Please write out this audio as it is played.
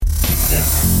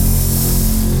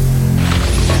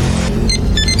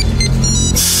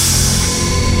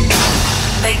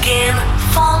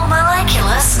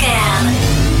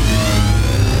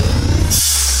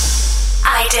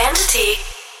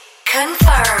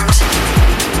confirmed.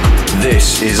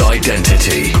 This is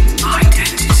Identity.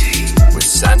 With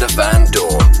Sander Van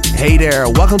Doorn. Hey there,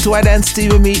 welcome to Identity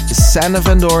with me, Sander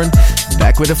Van Doorn.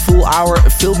 Back with a full hour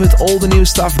filled with all the new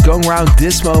stuff going around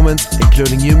this moment,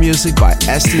 including new music by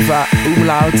Estiva,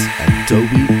 Umlaut and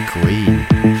Toby Green.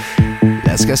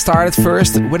 Let's get started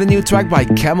first with a new track by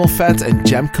Camel Fat and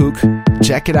Jam Cook.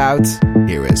 Check it out.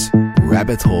 Here is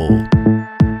Rabbit Hole.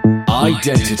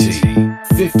 Identity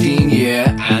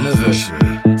 15-year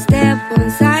anniversary. Step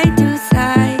one side to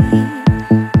side,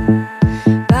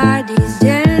 bodies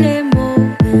gently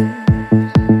moving.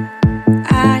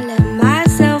 I let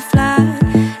myself fly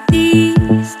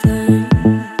this time.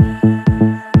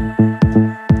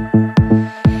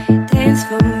 Dance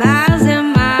for miles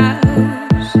and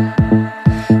miles.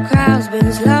 Crowd's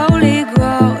been slowly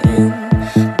growing,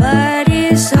 but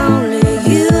it's only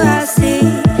you I see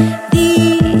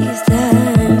this time.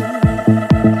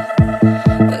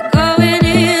 We're going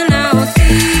in now,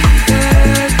 deeper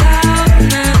down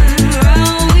and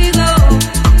round we go.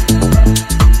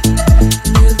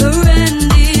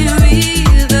 Never-ending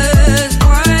rivers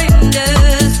grind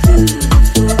us to the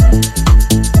floor.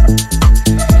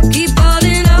 Keep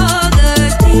holding all the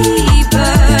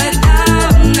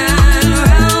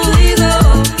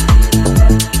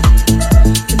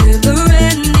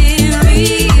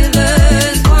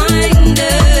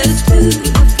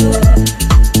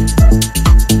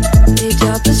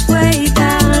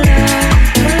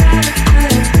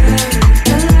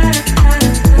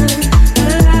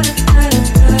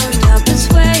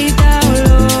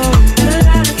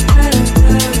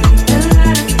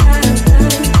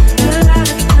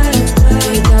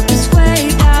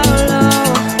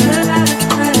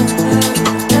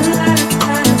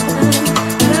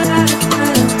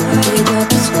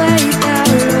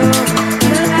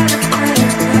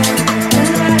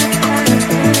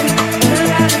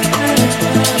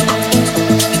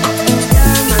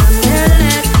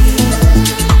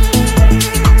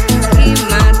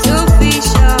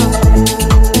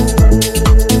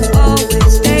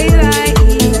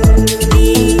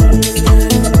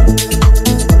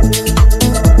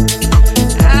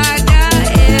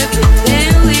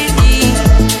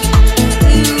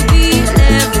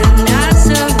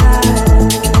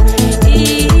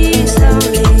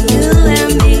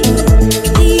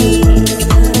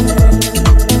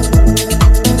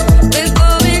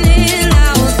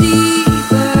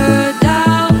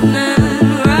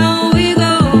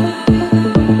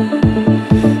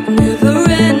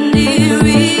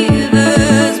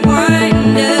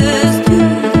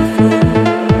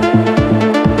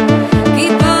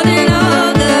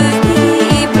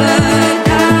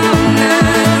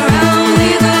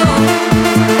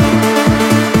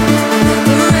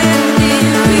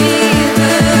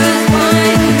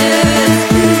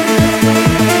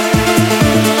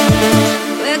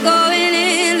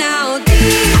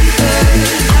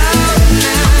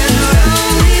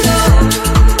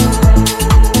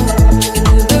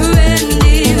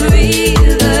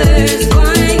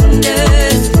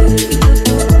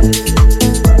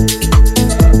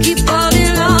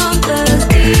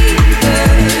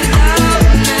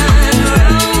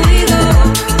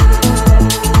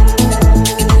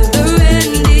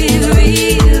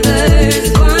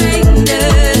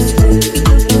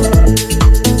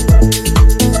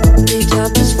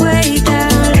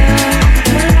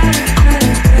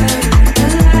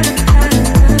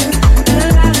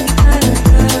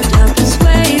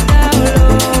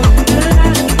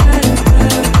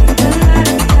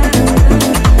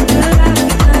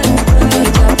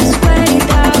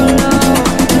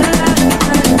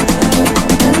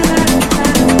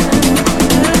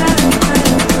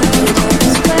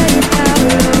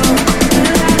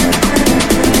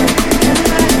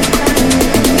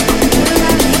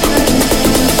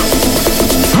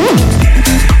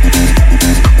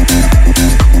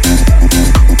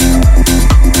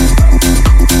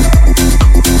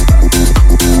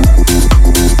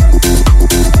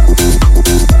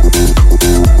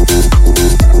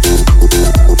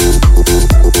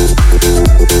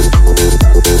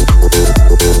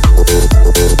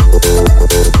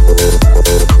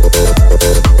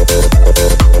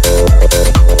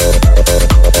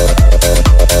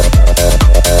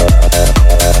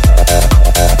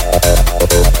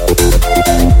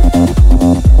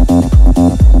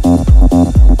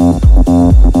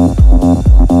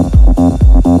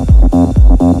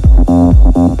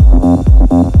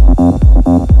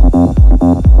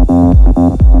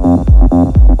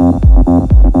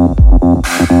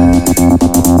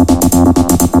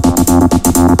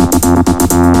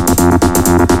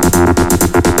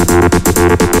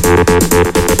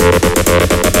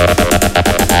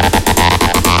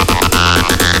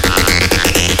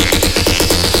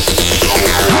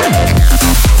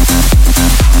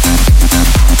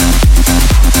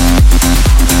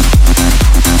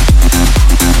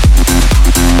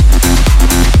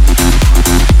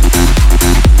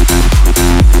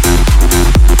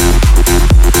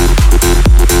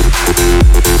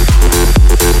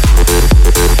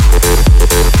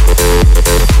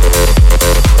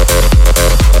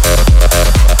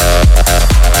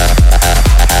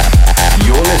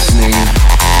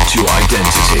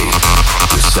Identity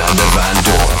with Sander Van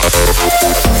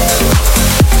Doorn.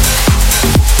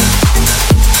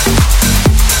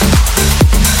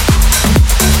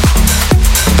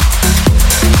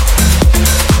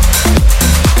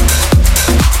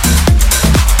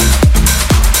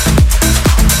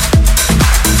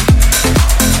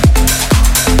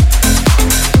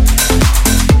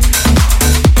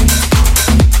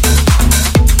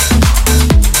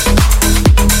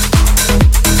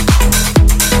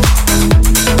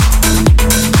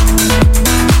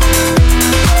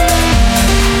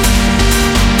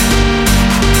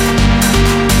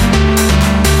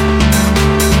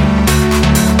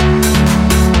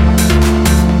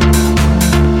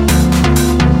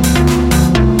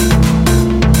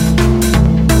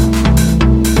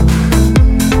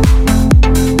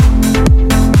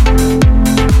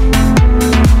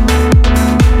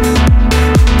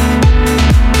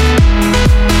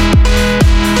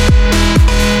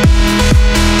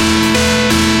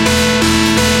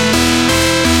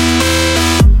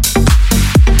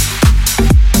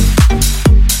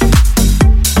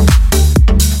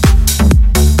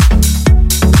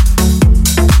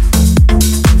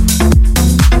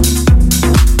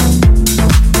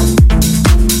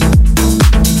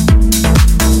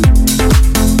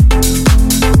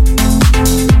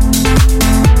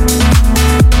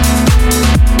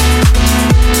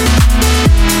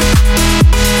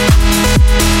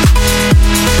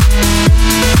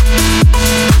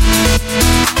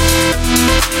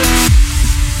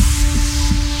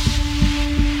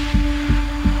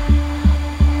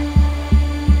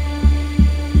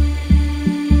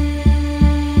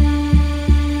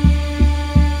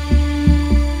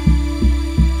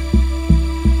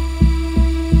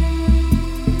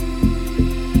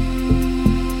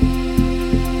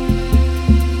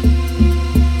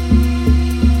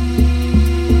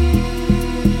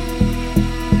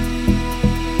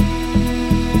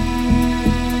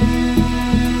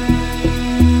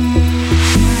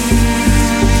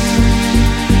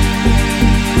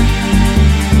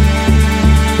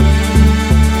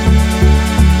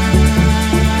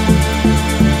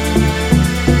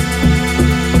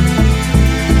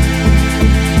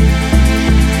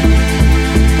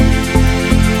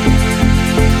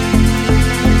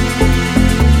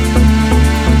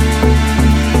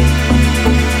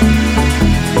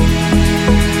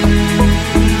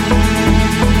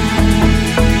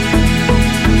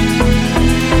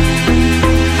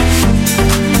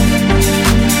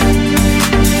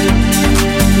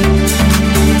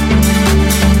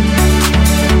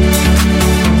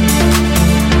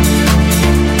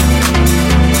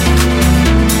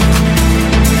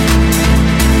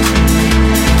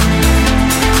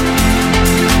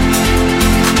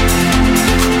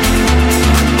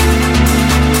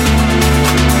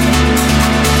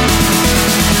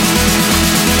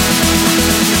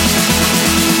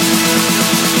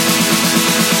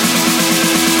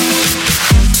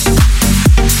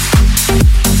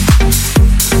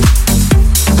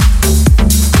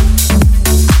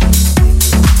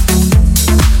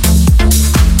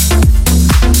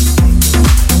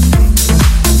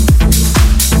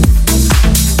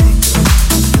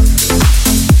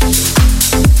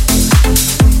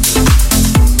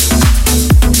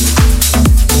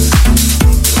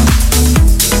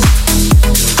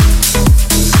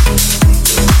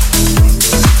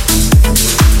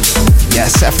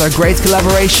 A great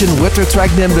collaboration with their track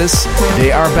Nimbus.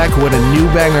 They are back with a new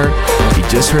banger. You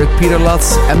just heard Peter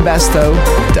Lutz and Basto.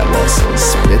 That was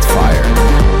Spitfire.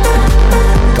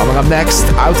 Coming up next,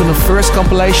 out on the first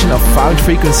compilation of Found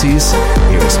Frequencies,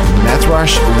 here's Matt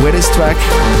Rush with his track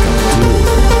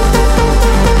Duel.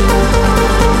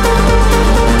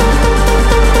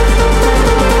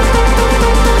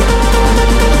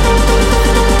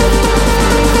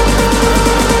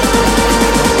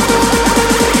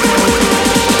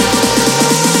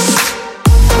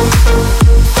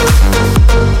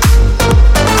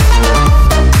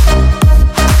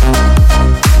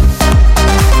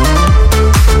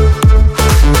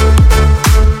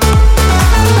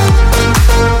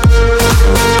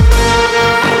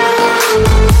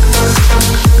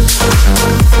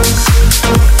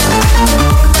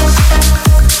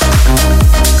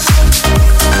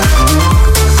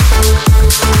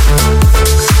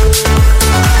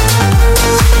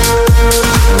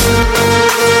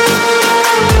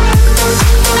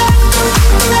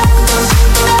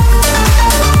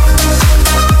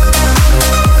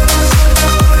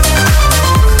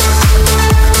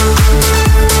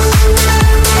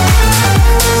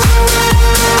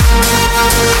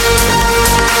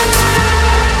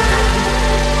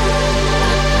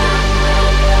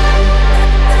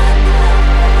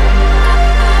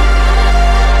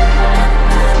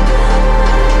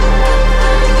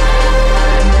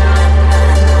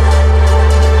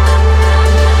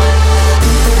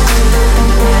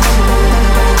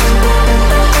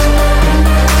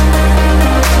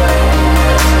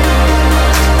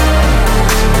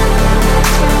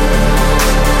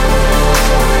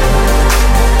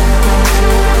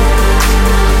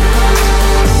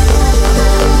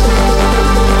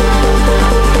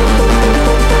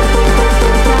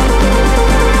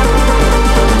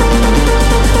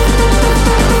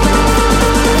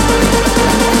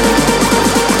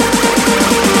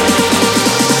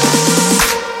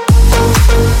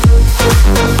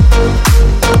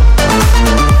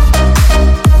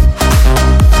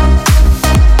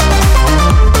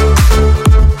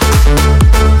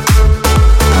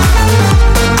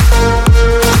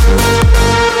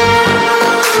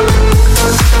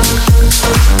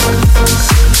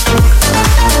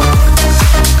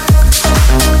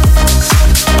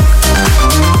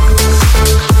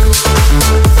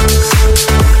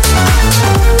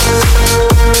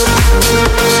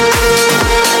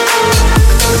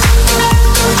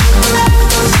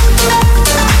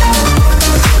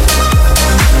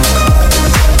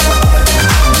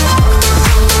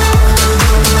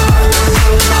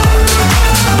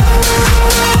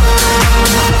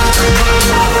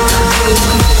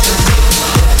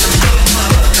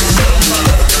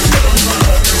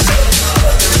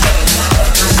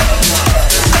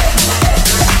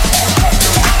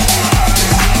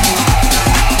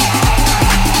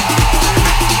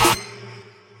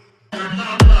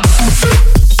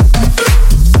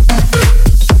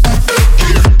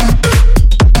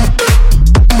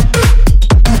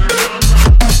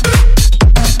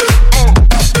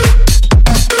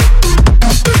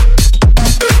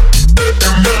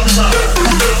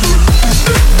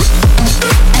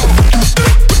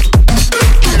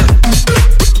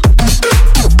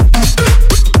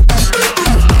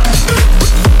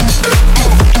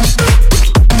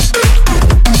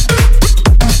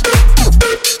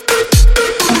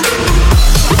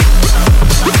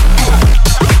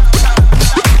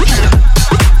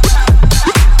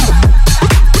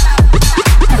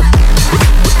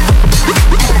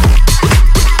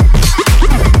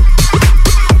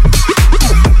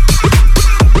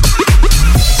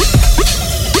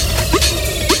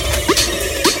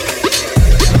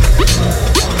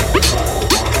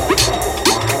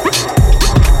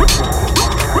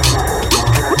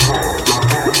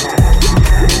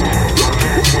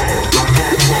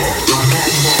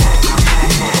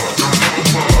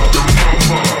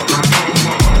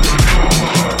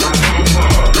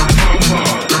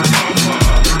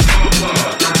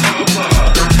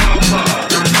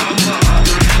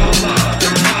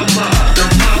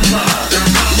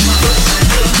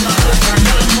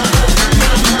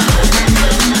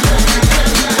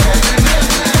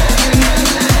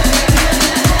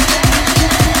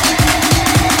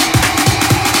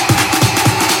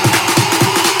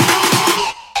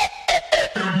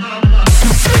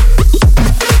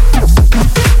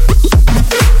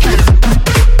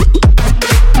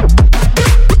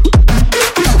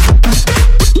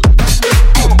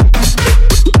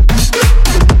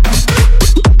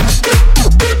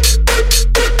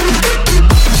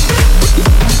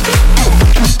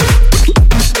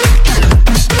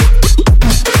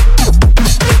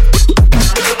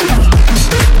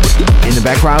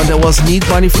 background, there was Need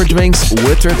Money for Drinks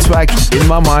with their track In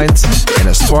My Mind and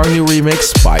a strong new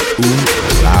remix by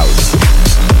Loud.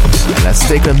 And let's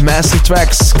take a massive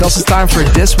tracks, cause it's time for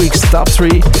this week's top 3,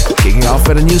 kicking off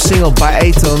with a new single by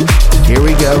Aton. Here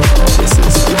we go, this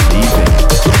is Leaving.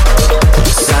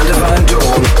 Sander Van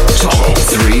Doorn, top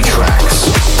 3 tracks.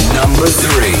 Number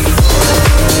 3.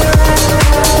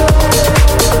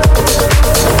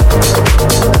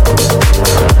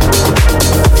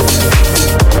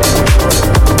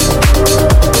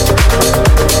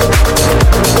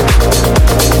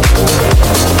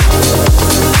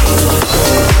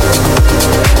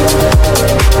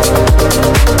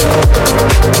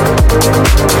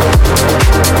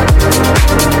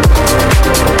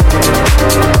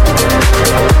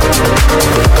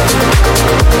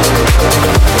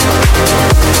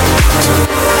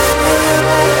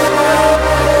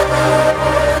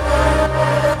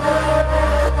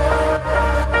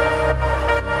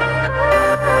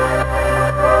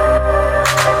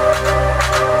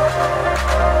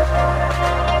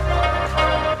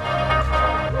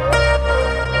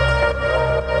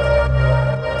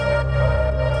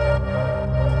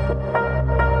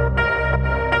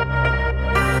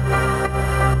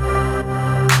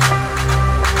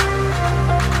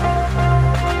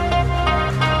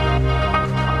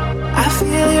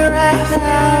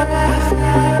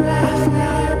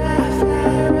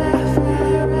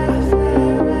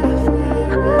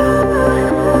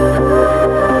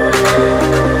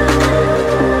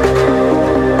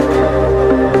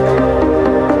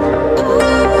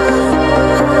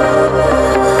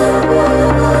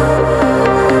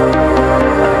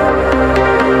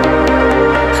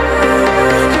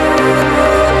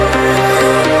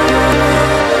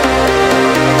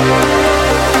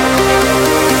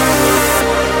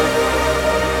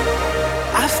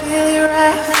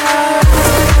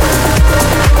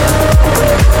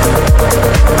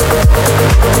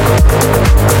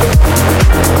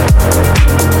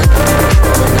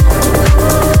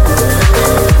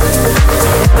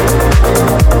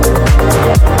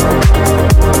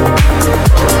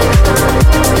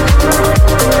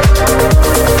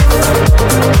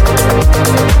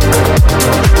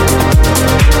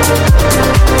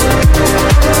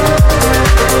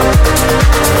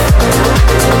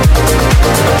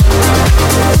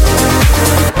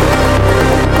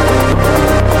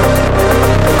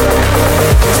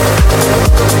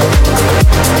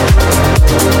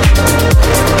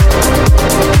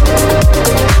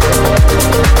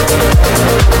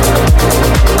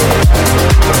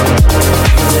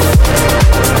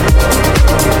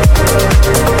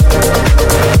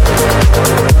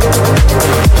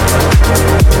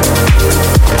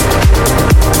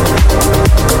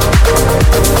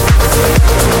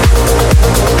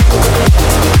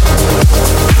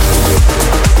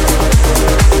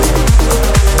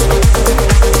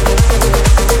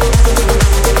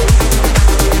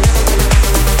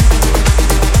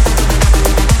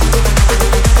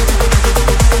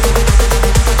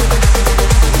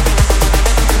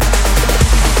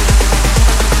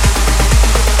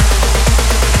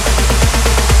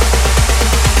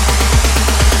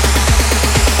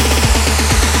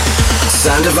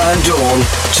 Sander Van Doorn,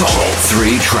 top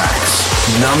 3 tracks.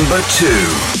 Number 2.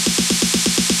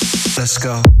 Let's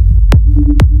go.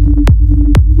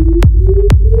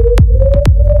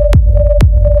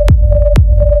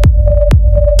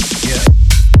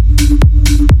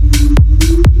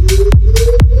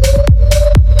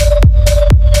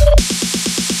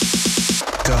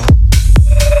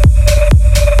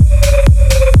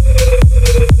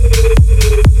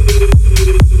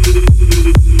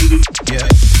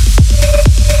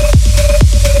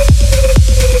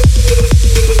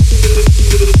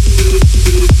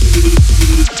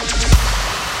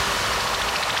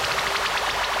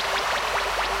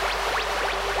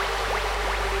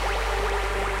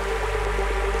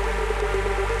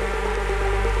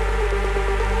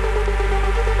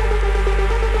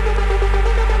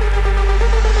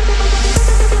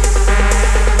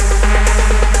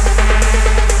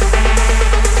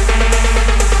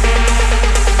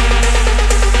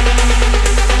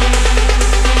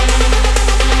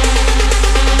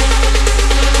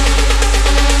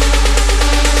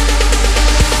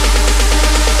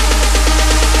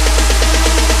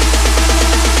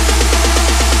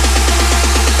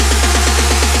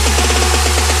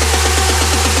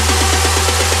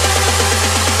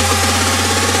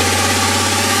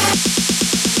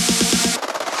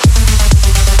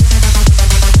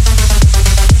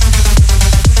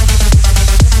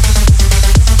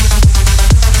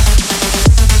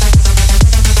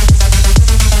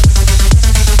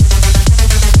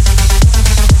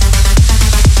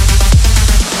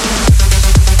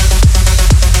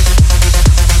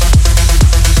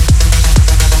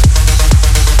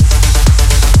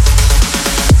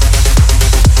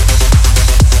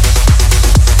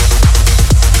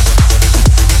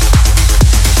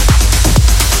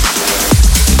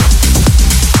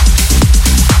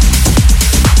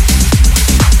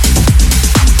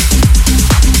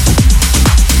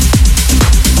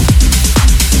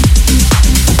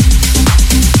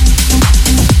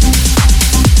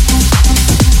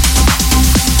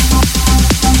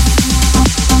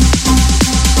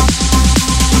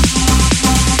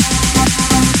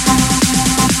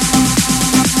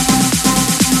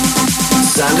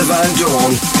 Sander Van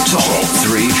Doorn Top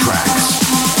 3 Tracks.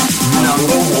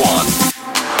 Number 1.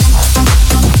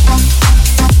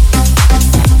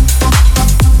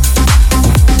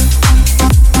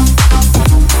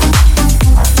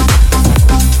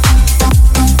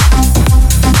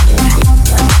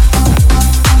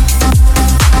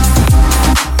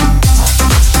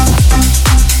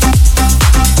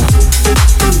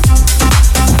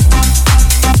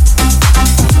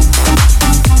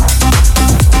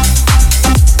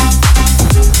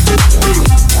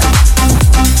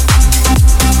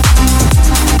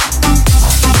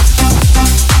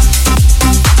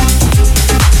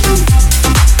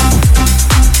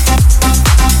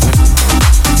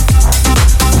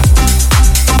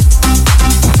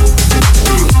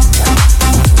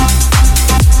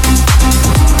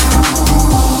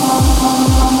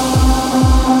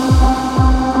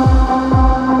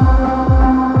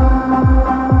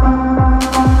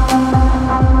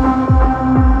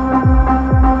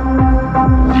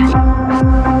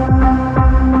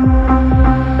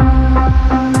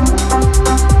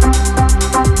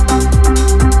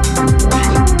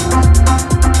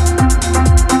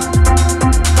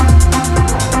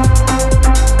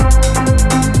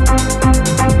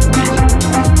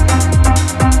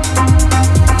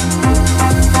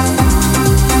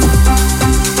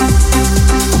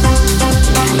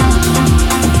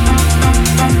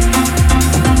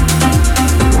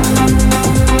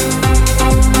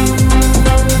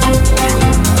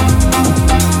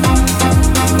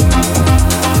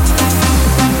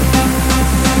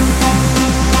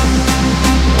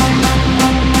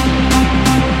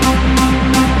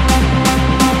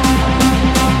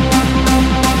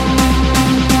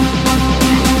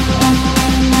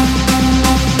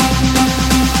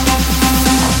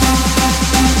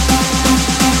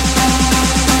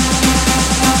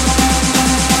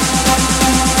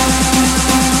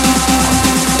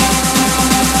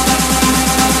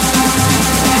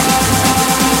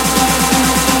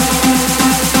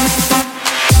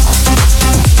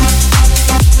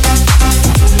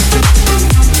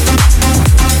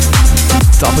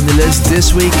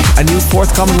 This week, a new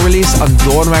forthcoming release on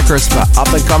Doorn Records by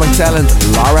up-and-coming talent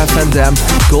Lara Van Dam,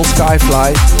 Gold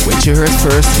Skyfly, which you heard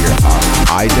first here on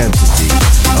Identity.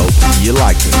 Hope you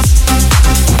liked it.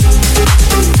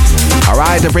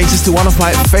 Alright, that brings us to one of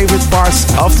my favorite parts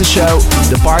of the show,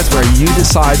 the part where you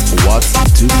decide what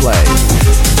to play.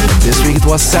 And this week it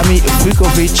was Sami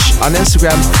Vukovic on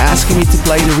Instagram asking me to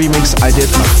play the remix I did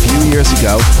a few years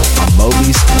ago on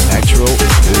Moby's Electro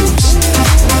Blues.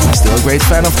 Still a great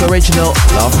fan of the original,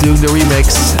 love doing the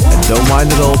remix, and don't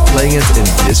mind at all playing it in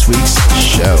this week's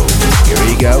show. Here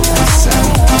we go,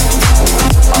 Sami.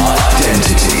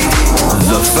 Identity,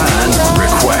 the fan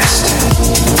request.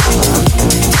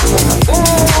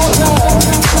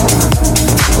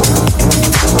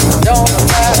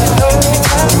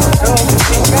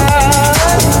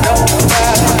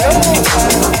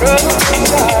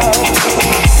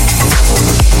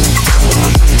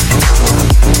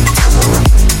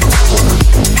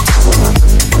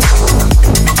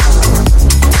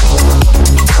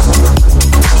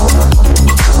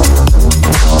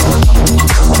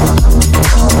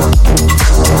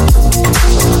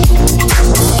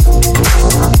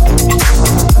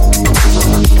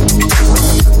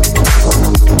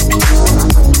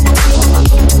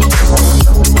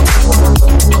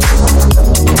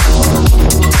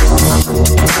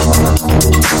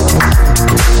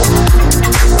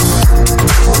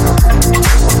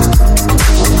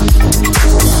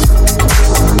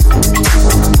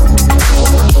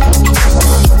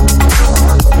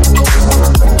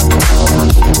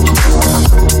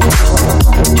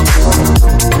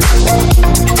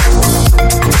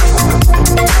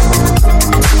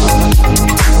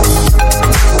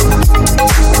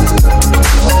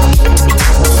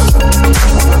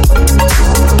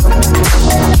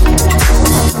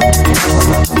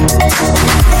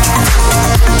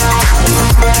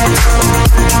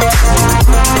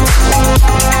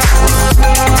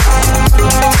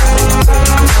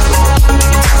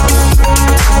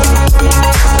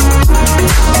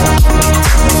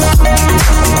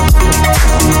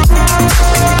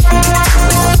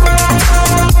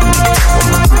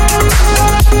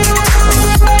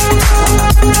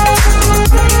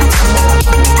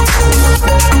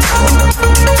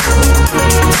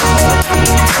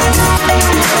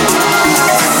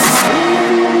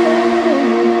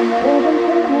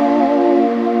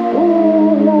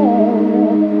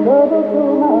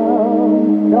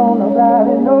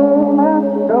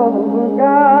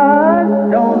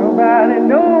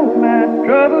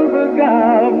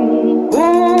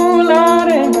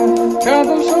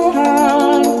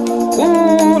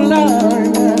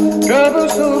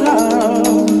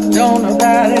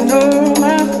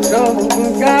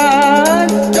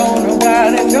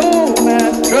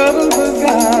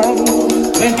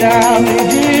 down the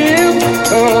hill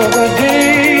of the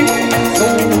day. So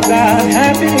got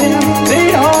happy and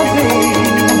they all day.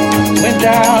 Went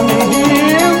down the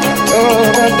hill of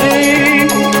the day.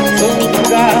 So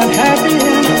got happy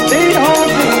and they all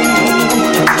day.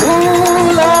 Ooh,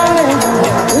 Lord,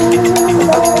 ooh,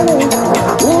 Lord,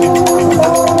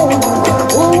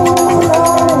 ooh,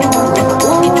 Lord,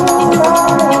 ooh,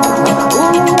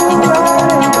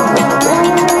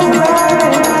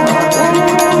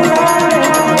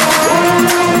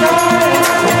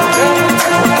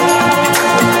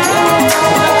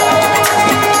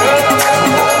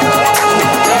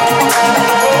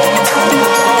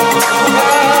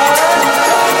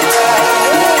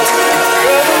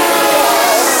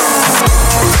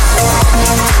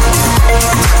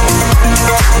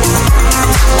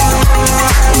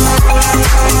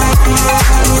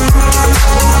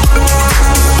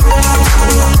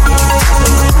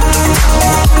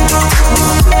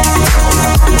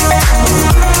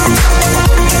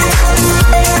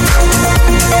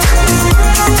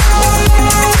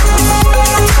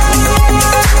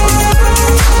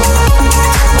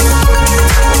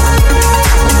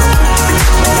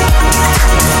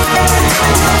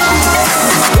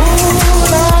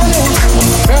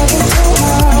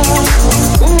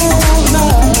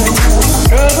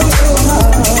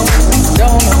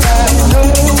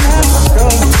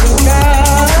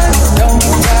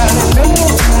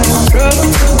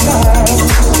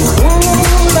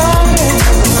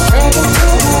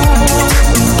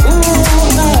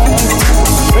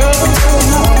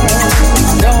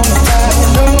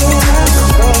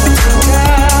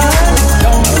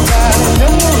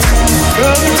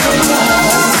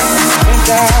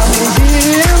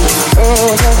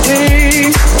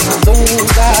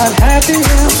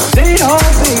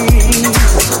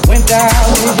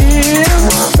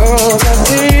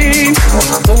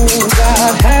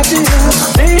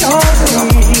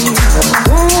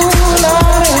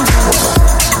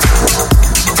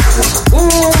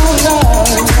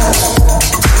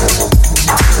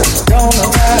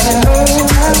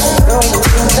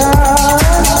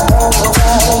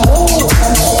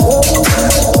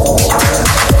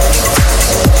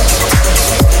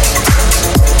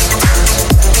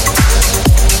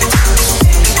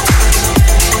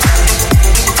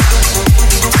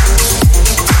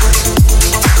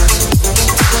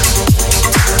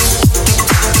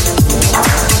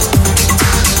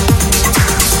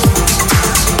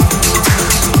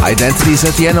 Identities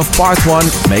at the end of part 1,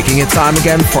 making it time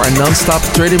again for a non-stop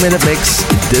 30-minute mix,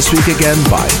 this week again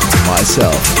by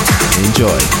myself.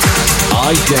 Enjoy.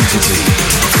 Identity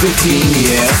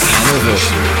 15-year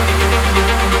anniversary.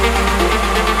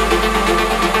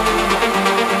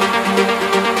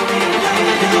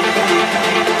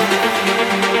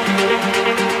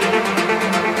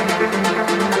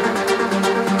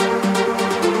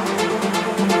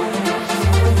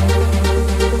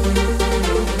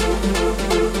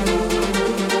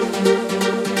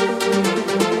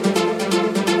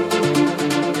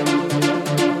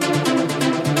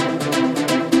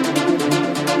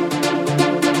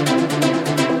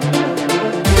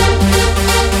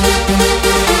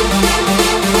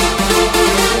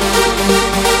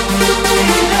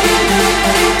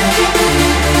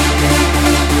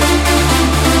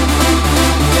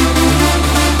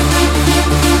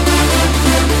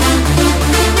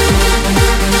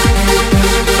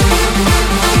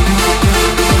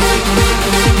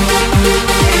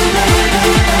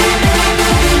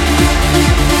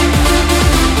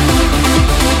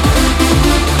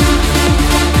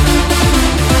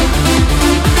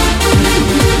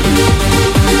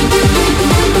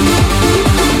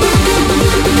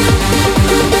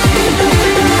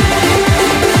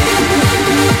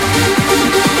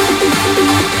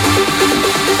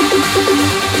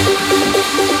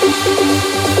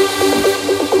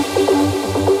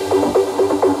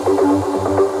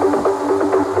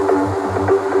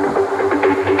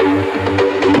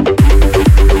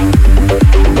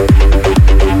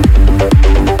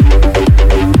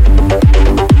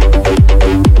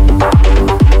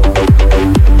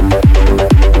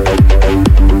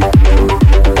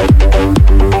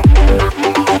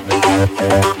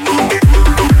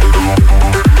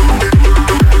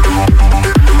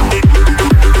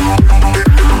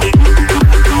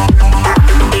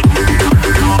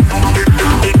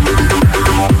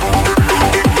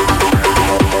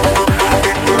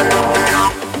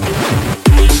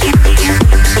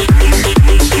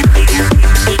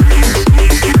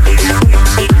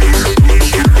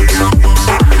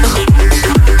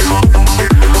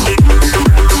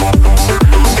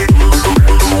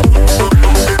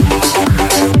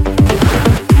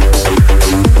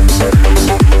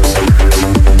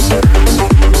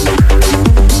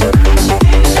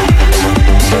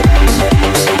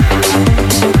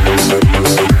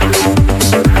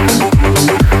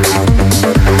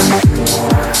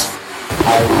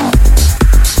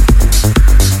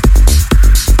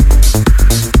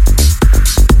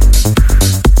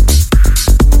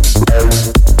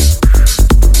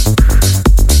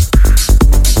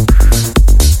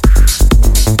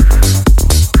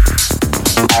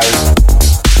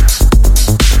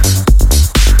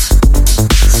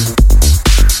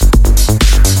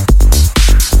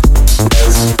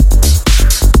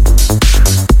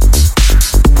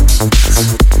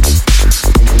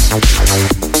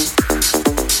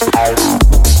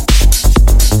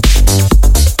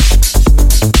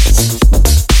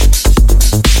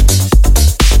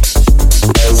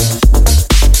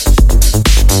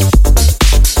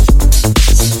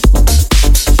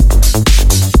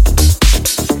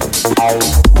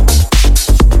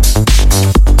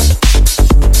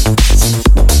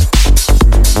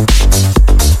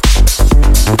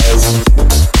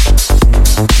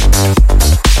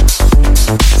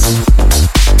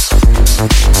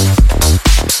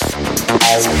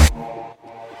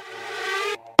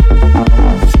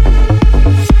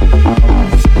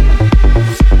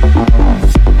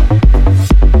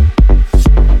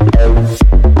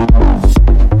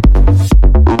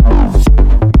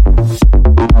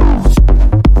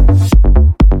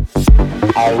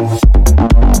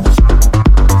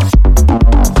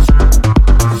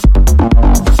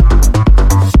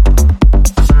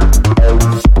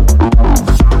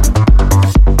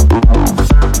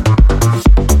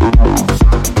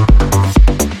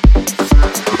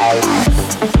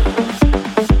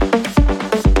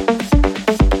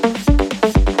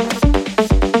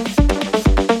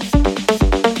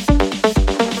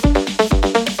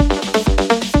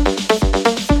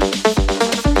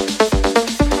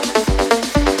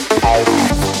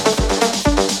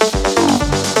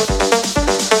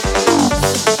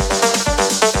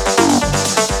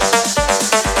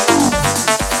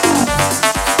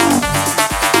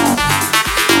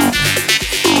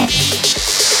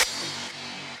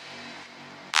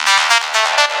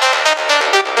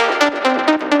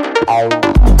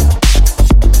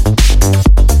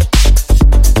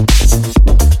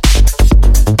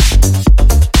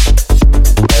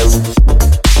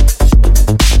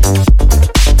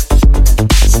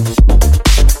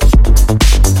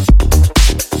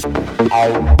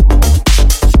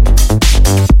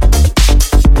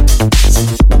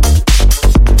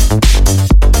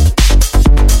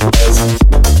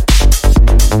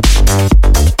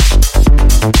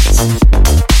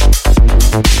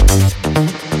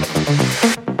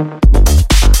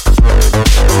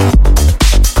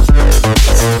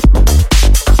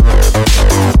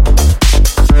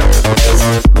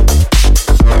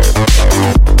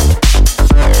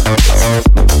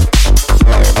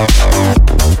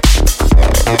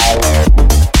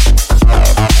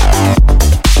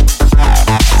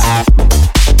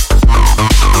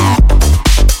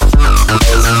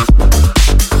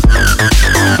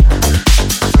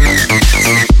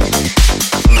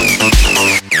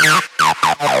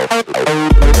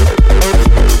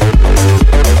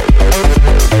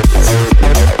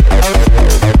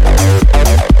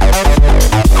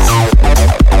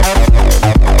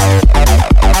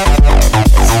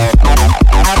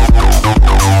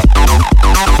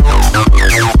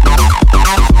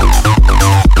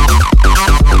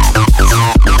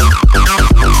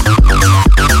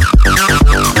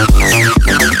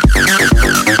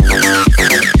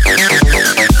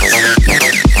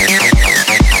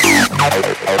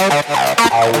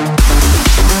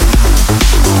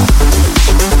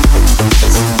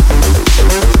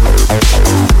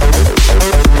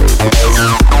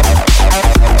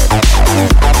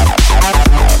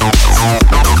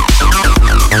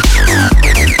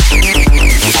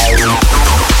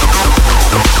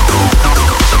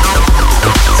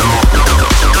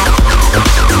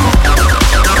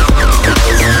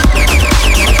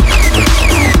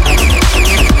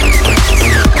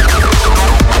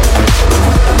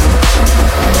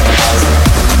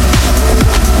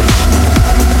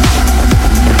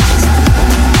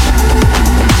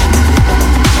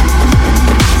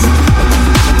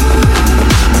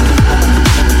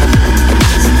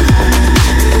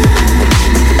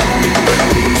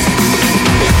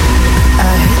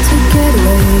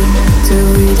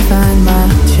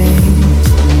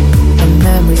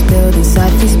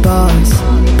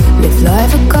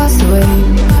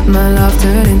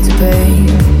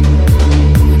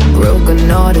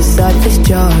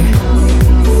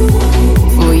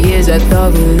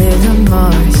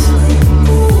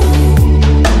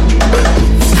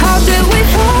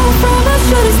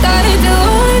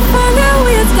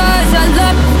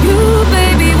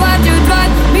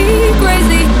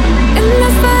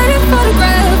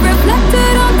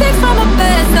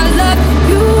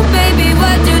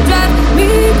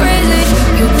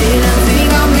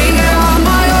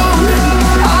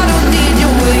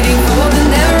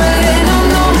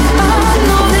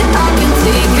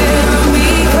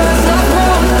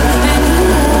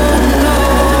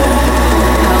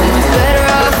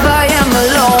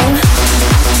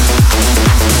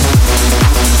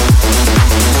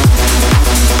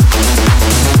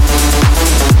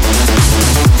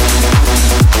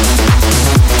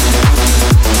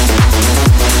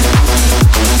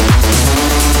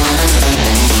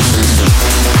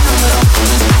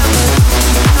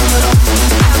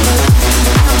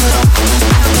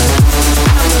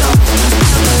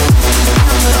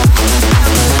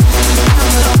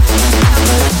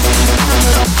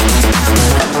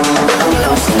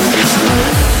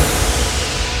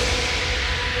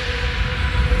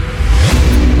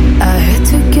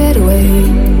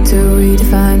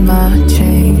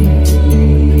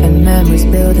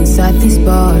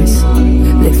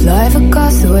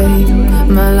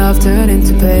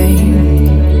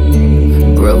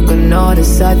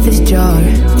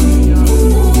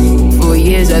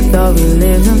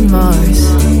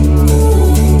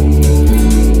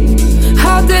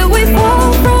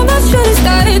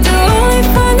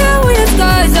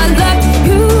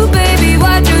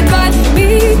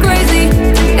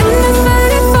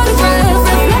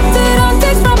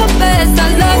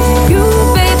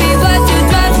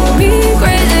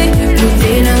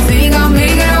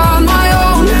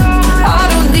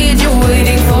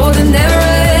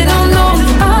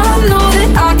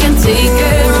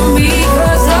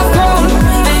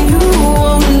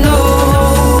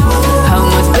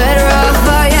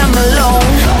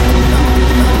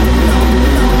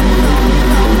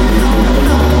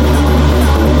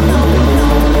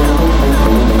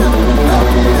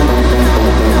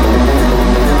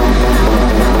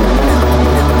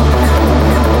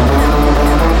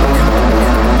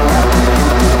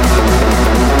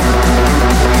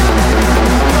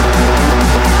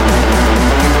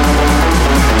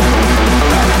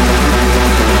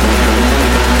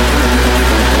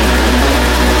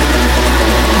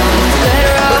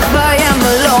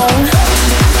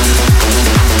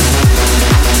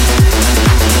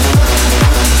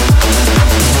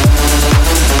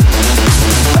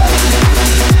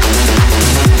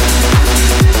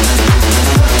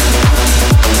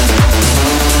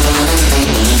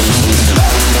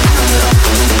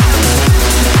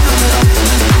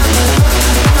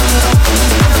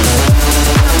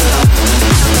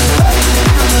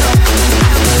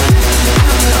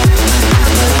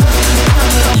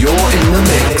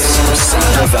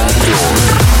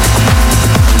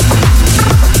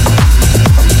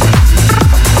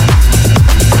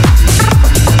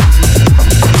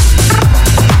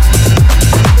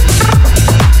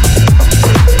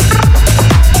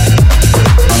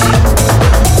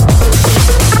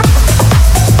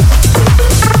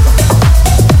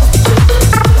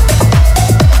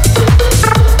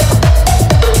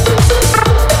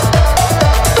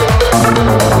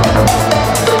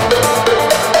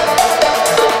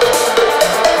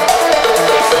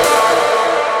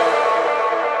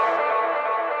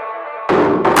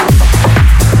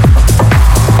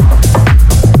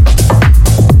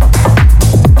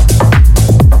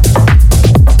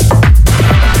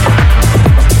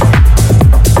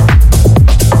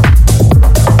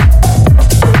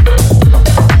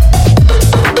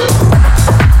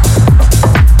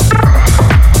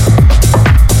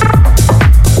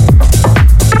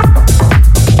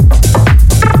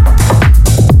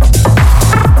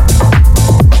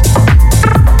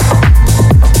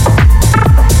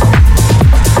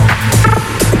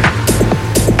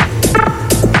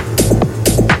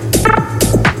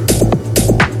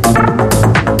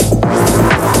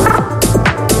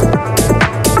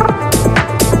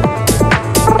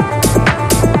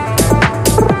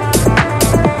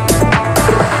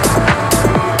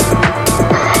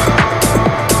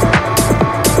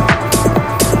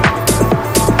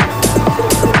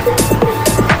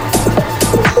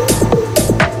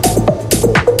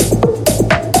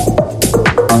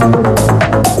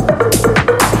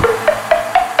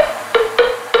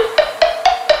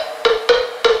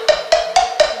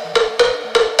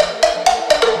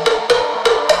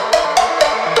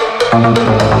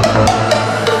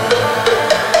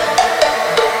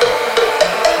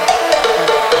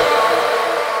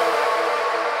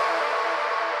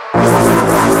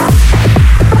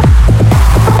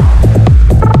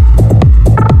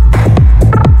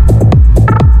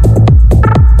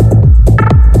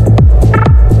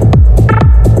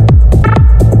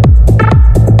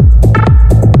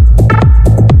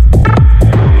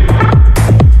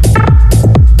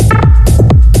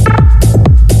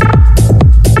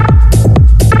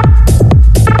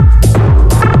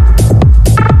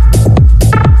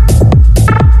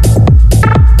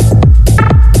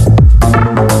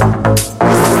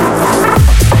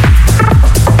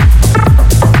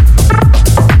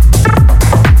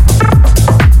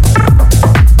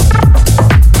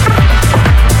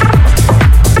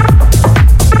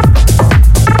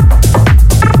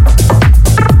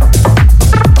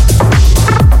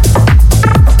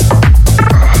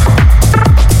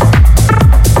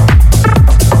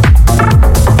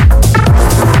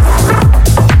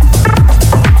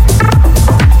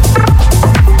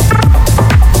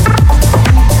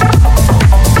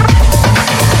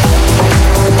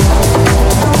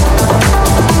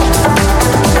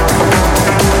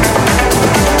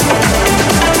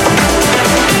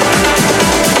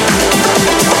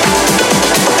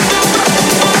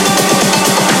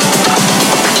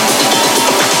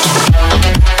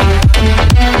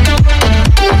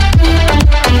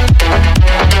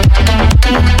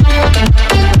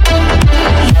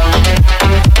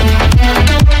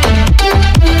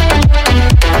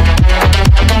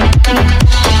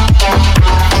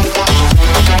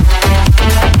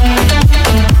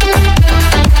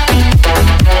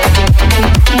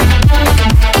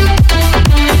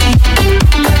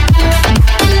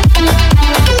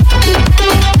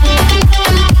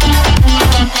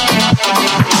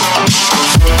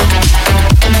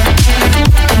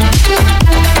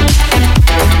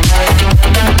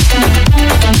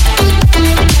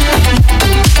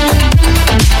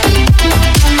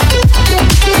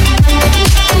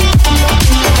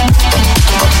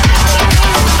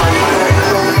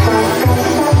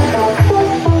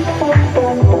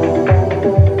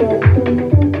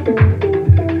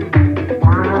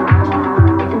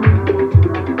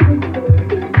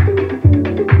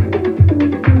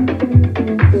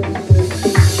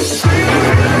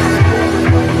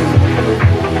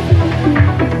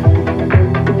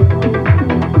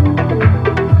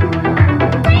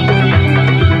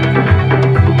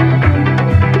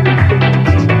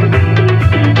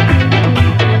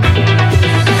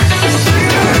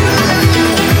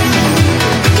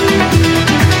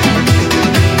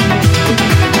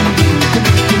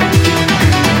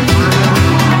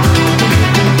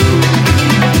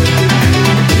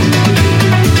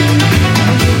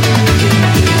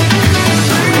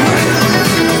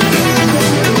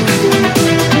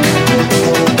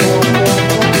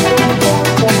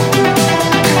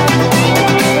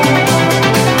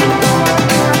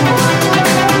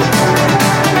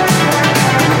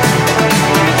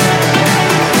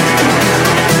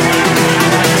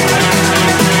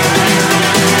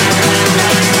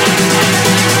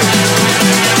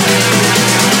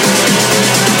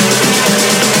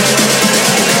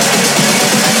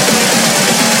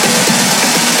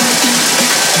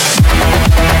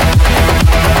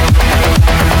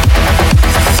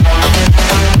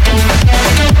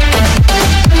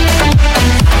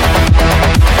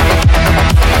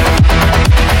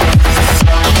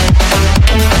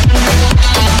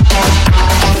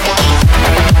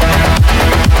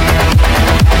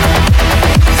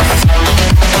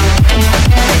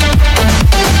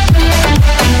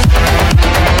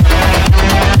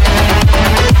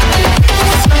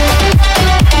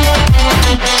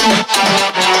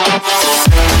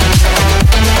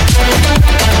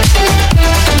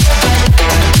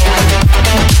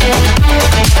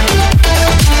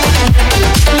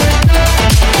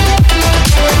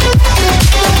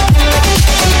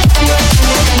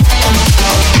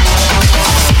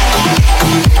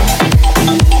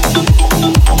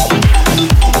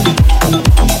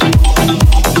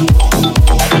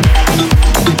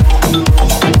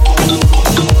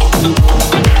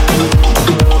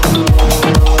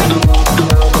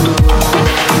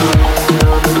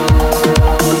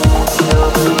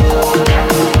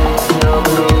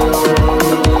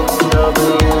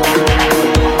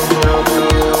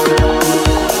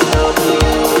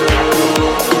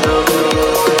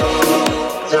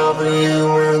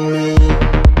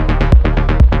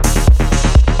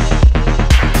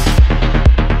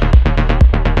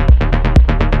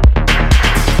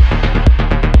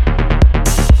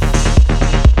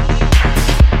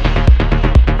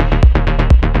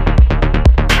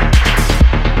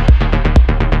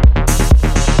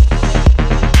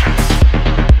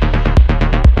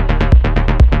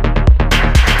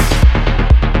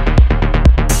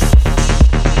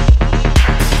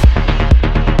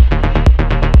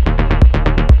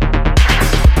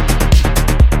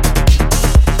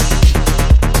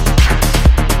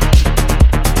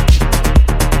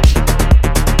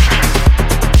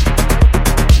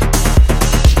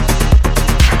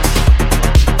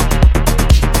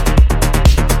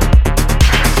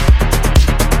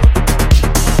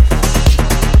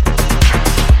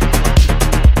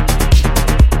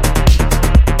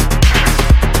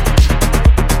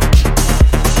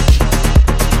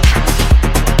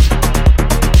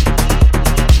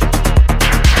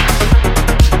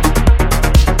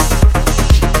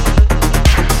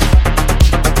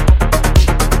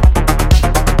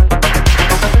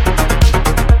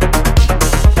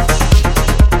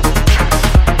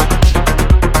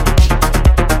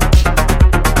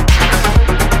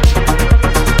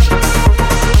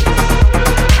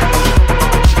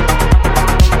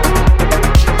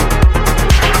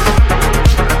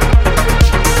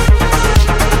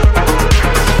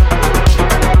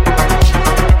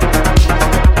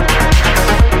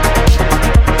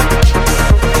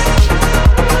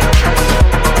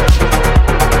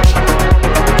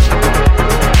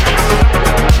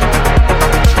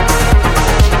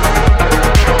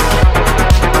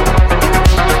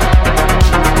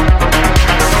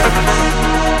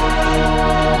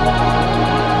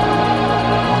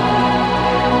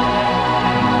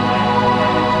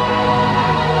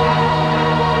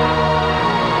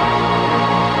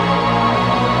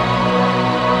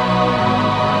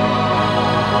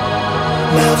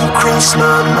 lost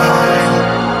my mind.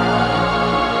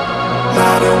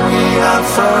 Now that we are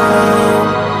found,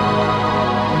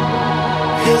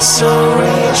 it's so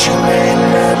rare she made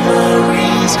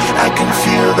memories. I can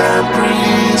feel that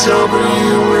breeze over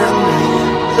you and me,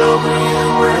 over you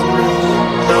and me,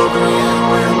 over you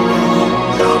and me,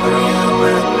 over you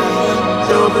and me,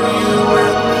 over you and me, over you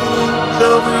and me,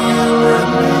 over you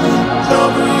and me,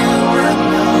 over you and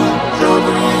me,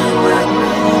 over you and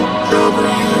me, over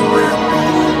you and me,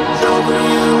 over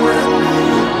you and me,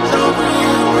 over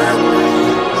you and me,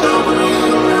 over you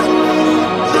and me,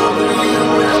 over you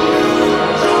and me,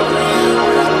 over you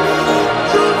and me,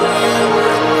 over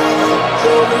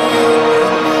you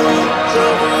and me, over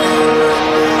you and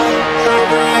me,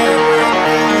 over you and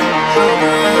me, over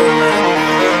you and me,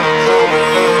 over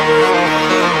you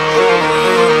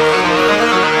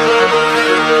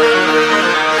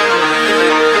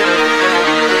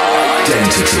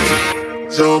Identity.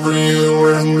 It's over you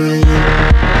and me.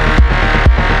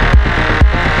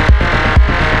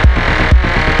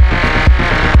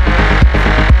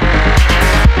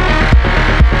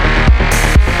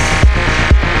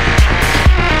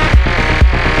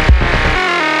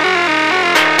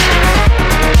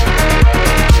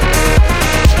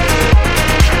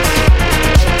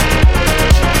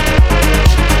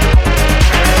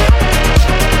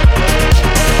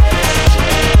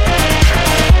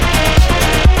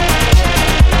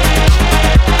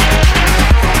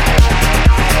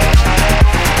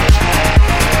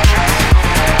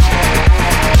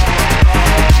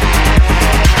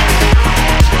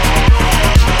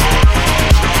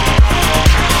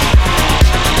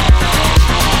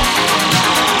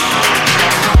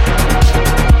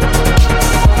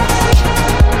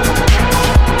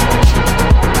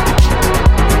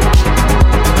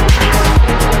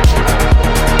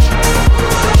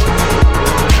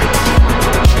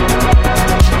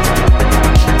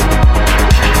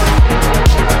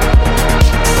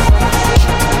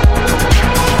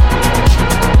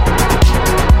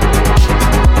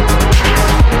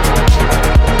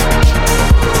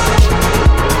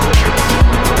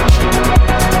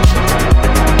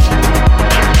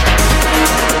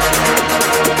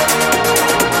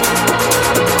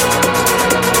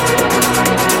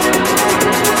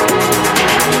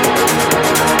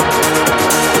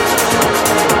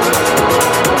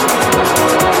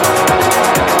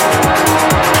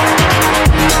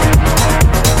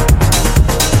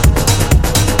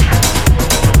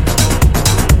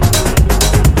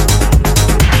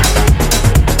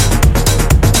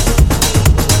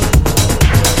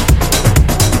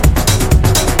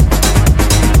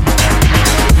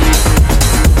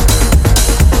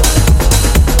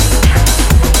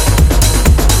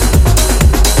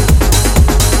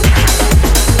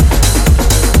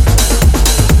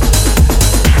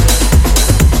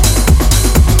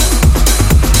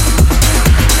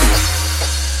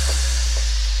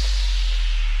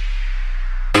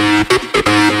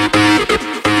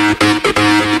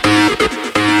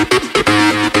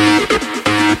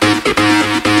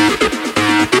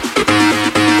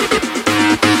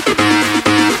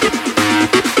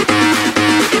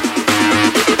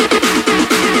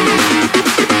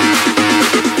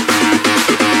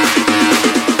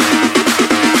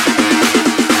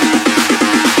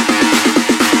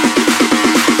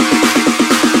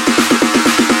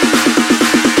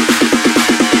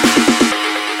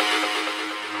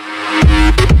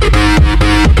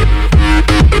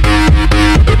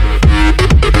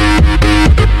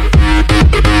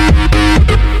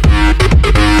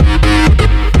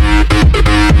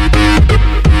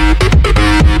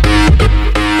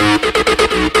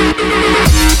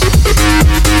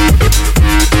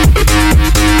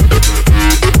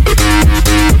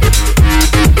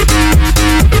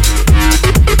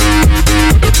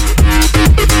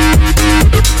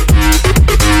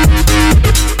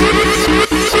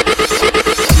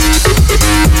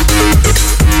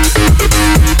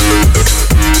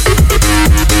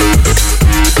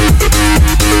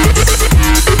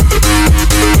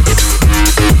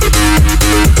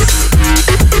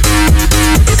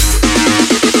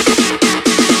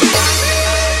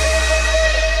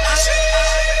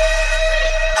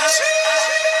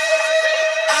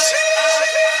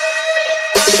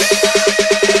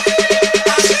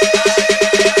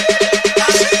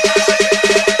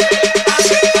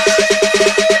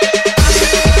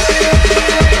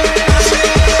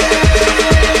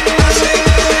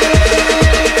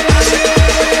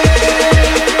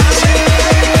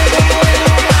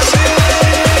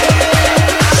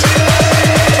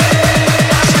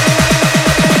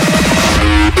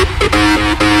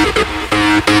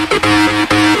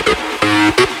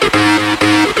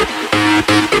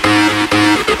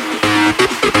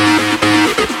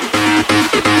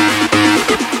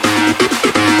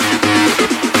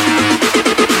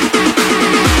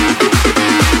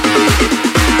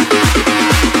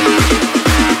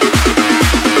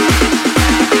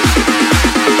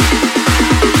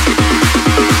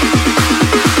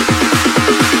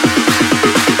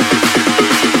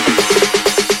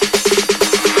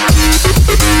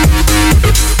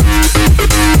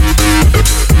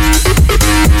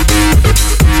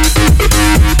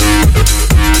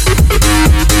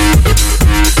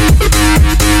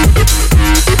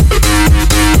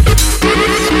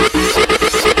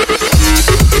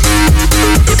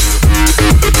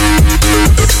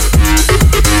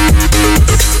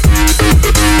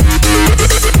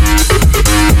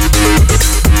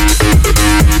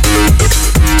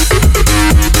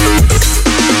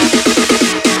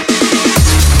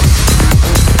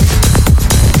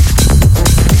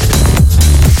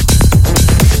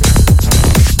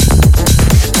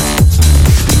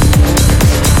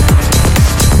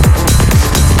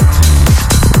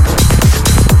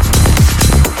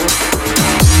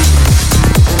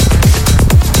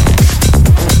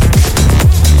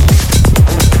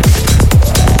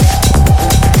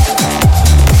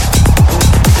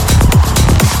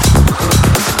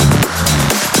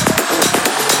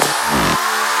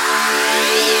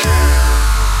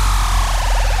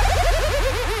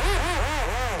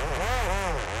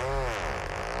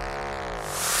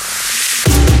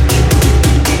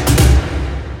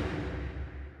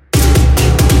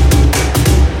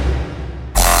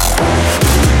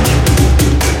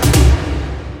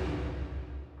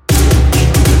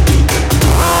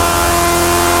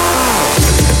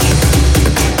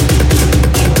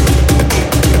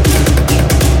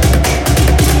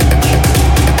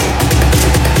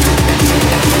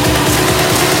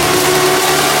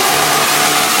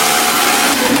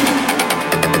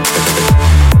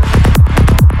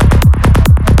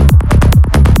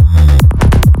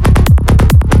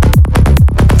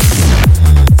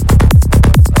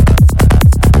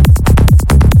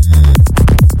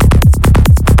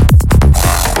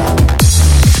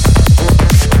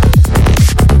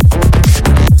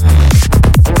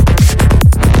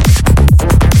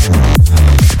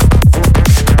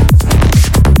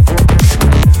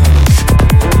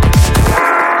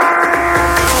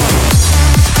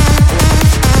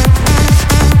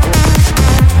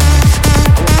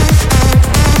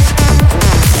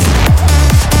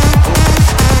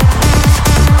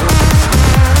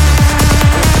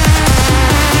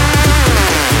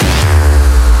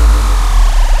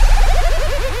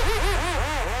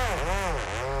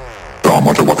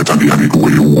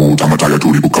 kueu tamataya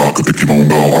turi buka kutiki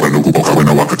monga ora nuku boka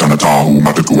wena wakatana tahu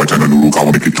mataku waitana nuru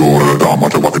kawa mikitora da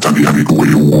mata wakatangi hangi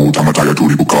kueu tamataya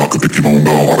turi buka kutiki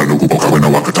monga ora nuku boka wena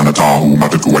wakatana tahu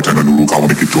mataku waitana nuru kawa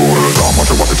mikitora da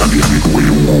mata wakatangi hangi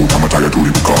kueu tamataya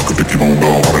turi buka kutiki monga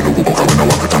ora nuku boka wena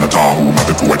wakatana tahu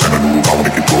mataku waitana nuru kawa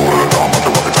mikitora da mata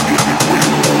wakatangi hangi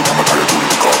kueu tamataya turi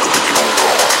buka kutiki monga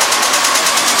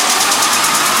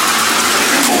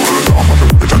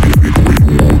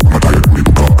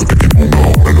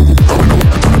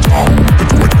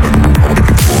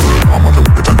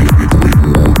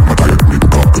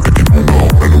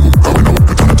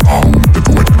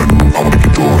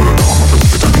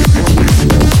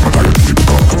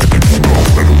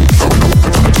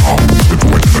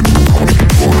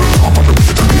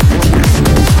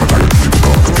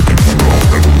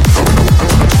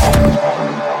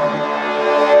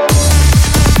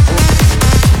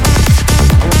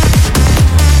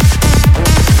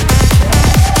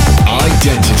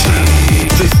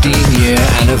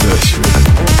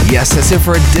Yes, that's it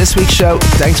for this week's show.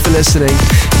 Thanks for listening.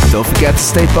 Don't forget to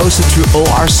stay posted through all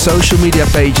our social media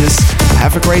pages.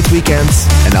 Have a great weekend,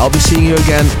 and I'll be seeing you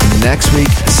again next week,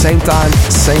 same time,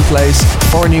 same place,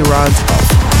 for a new round of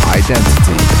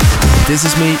Identity. This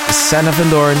is me, Sander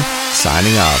Van Doorn,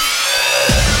 signing off.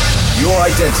 Your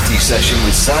Identity session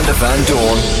with Sander Van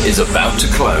Doorn is about to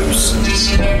close.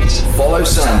 Follow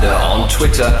Sander on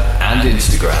Twitter and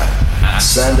Instagram at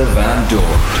Sander Van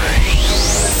Doorn.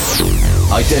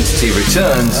 Identity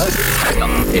returns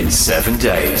in 7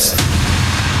 days.